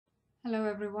Hello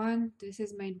everyone, this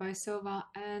is made by Sova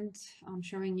and I'm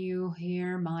showing you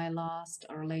here my last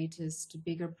or latest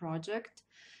bigger project.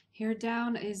 Here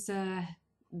down is a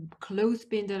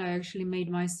clothespin that I actually made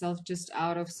myself just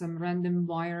out of some random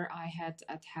wire I had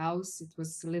at house. It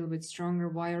was a little bit stronger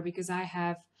wire because I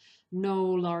have no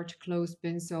large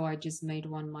clothespin, so I just made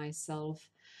one myself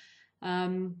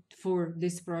for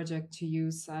this project to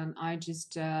use, and I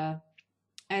just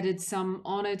added some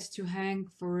on it to hang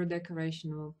for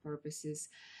decorational purposes.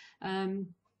 Um,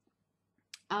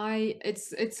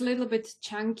 it's a little bit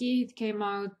chunky. It came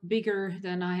out bigger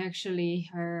than I actually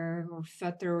or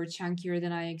fatter or chunkier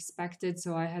than I expected.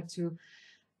 So I had to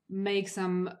make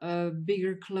some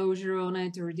bigger closure on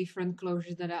it or different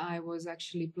closure that I was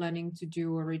actually planning to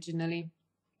do originally.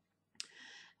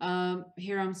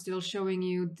 Here I'm still showing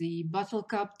you the bottle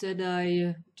cup that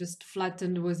I just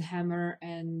flattened with hammer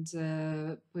and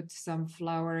put some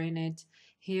flour in it.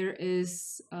 Here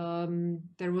is,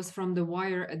 there was from the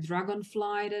wire a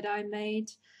dragonfly that I made.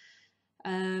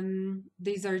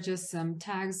 These are just some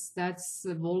tags. That's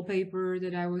the wallpaper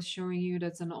that I was showing you.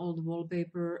 That's an old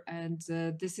wallpaper. And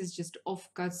this is just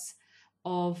offcuts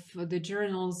of the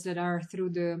journals that are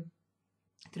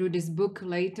through this book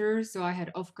later, so I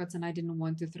had offcuts and I didn't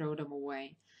want to throw them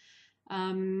away.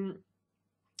 Um,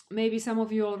 Maybe some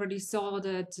of you already saw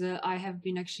that I have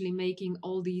been actually making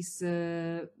all these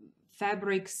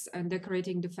fabrics and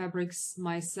decorating the fabrics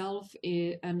myself,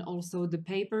 and also the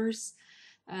papers.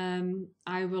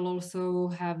 I will also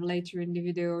have later in the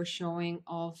video showing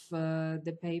off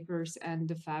the papers and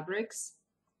the fabrics.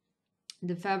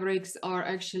 The fabrics are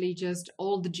actually just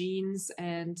old jeans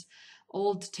and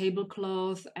old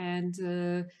tablecloth, and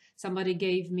somebody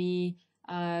gave me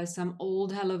some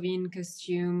old Halloween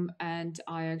costume, and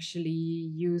I actually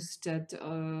used that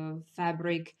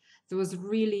fabric. There was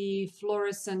really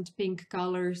fluorescent pink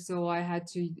color, so I had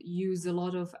to use a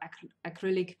lot of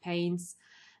acrylic paints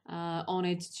on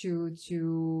it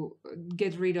to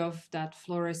get rid of that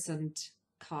fluorescent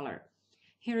color.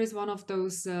 Here is one of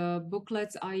those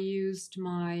booklets. I used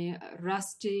my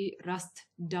rust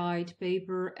dyed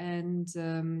paper and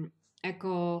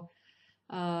Eco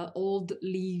old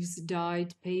leaves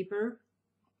dyed paper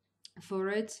for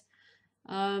it.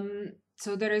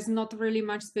 So there is not really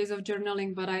much space of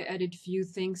journaling, but I added few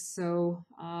things, so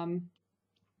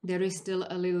there is still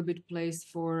a little bit place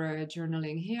for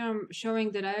journaling. Here I'm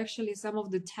showing that I actually, some of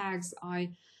the tags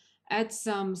I add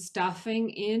some stuffing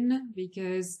in,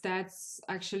 because that's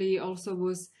actually also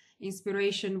was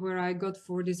inspiration where I got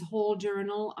for this whole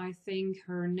journal. I think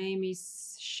her name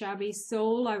is Shabby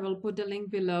Soul. I will put the link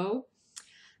below.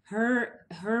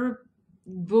 Her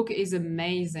book is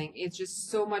amazing. It's just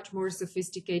so much more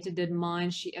sophisticated than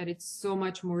mine. She added so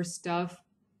much more stuff.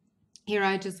 Here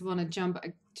I just want to jump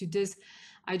to this.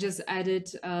 I just added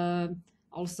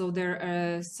also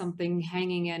there something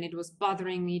hanging, and it was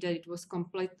bothering me that it was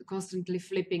constantly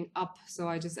flipping up, so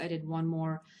I just added one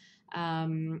more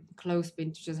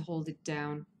clothespin to just hold it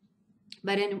down.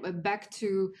 But anyway, back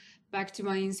to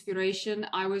my inspiration.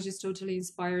 I was just totally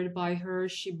inspired by her.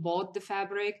 She bought the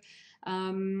fabric.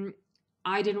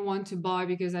 I didn't want to buy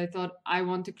because I thought I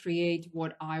want to create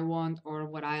what I want or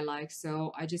what I like.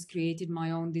 So I just created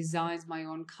my own designs, my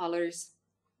own colors.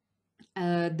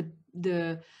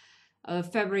 The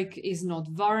fabric is not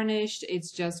varnished.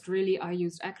 It's just really, I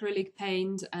used acrylic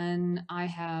paint, and I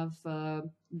have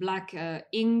black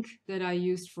ink that I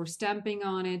used for stamping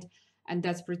on it. And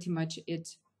that's pretty much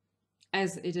it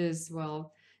as it is.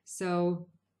 Well, so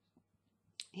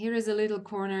here is a little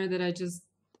corner that I just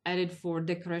added for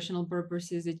decorational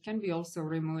purposes. It can be also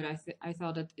removed. I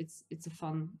thought that it's a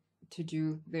fun to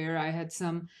do there. I had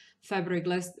some fabric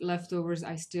leftovers.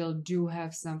 I still do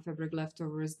have some fabric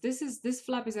leftovers. This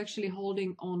flap is actually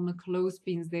holding on the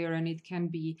clothespins there, and it can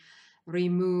be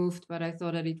removed, but I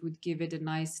thought that it would give it a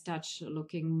nice touch,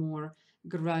 looking more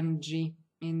grungy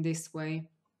in this way.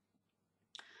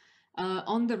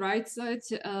 On the right side,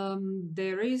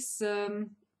 there is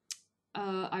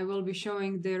I will be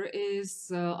showing, there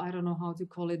is I don't know how to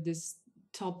call it, this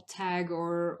top tag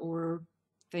or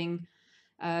thing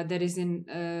that is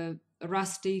in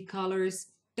rusty colors.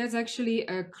 That's actually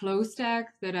a clothes tag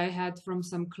that I had from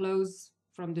some clothes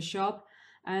from the shop,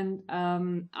 and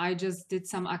I just did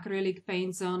some acrylic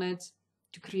paints on it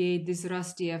to create this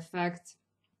rusty effect,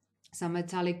 some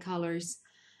metallic colors,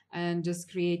 and just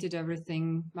created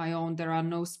everything my own. There are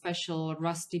no special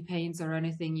rusty paints or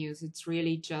anything used. It's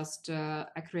really just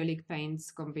acrylic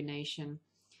paints combination.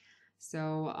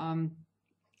 So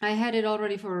I had it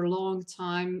already for a long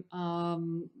time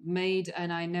made,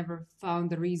 and I never found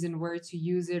the reason where to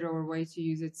use it or way to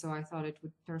use it, so I thought it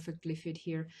would perfectly fit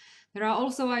here. There are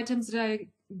also items that I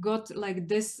got, like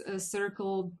this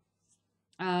circle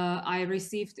I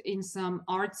received in some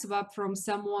art swap from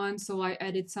someone, so I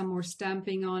added some more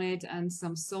stamping on it and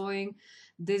some sewing.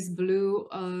 This blue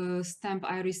stamp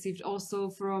I received also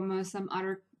from some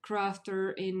other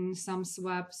crafter in some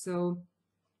swap, so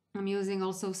I'm using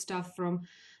also stuff from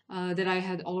that I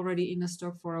had already in a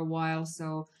stock for a while,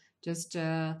 so just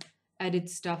added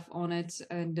stuff on it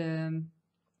and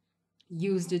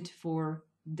used it for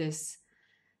this.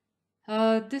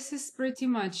 This is pretty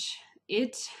much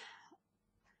it.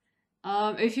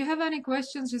 If you have any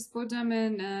questions, just put them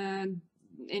in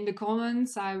the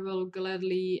comments. I will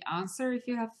gladly answer if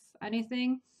you have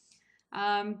anything.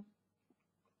 Um,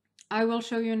 I will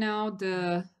show you now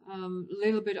the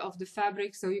little bit of the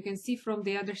fabric, so you can see from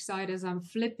the other side as I'm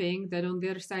flipping that on the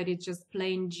other side it's just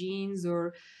plain jeans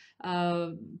or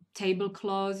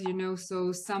tablecloths, you know,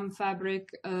 so some fabric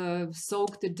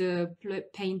soaked the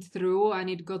paint through and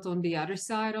it got on the other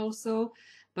side also,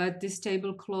 but this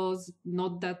tablecloths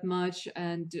not that much,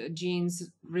 and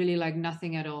jeans really like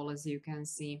nothing at all, as you can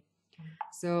see.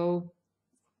 So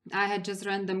I had just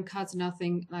random cut,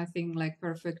 nothing like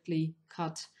perfectly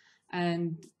cut,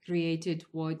 and created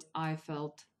what I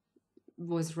felt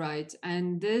was right.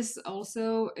 And this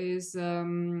also is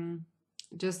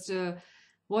just a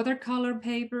watercolor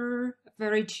paper,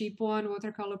 very cheap one,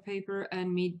 watercolor paper,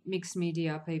 and mixed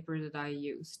media paper that I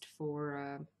used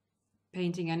for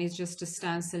painting. And it's just a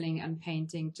stenciling and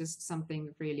painting, just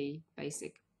something really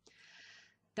basic.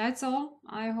 That's all.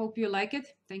 I hope you like it.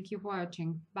 Thank you for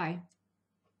watching. Bye.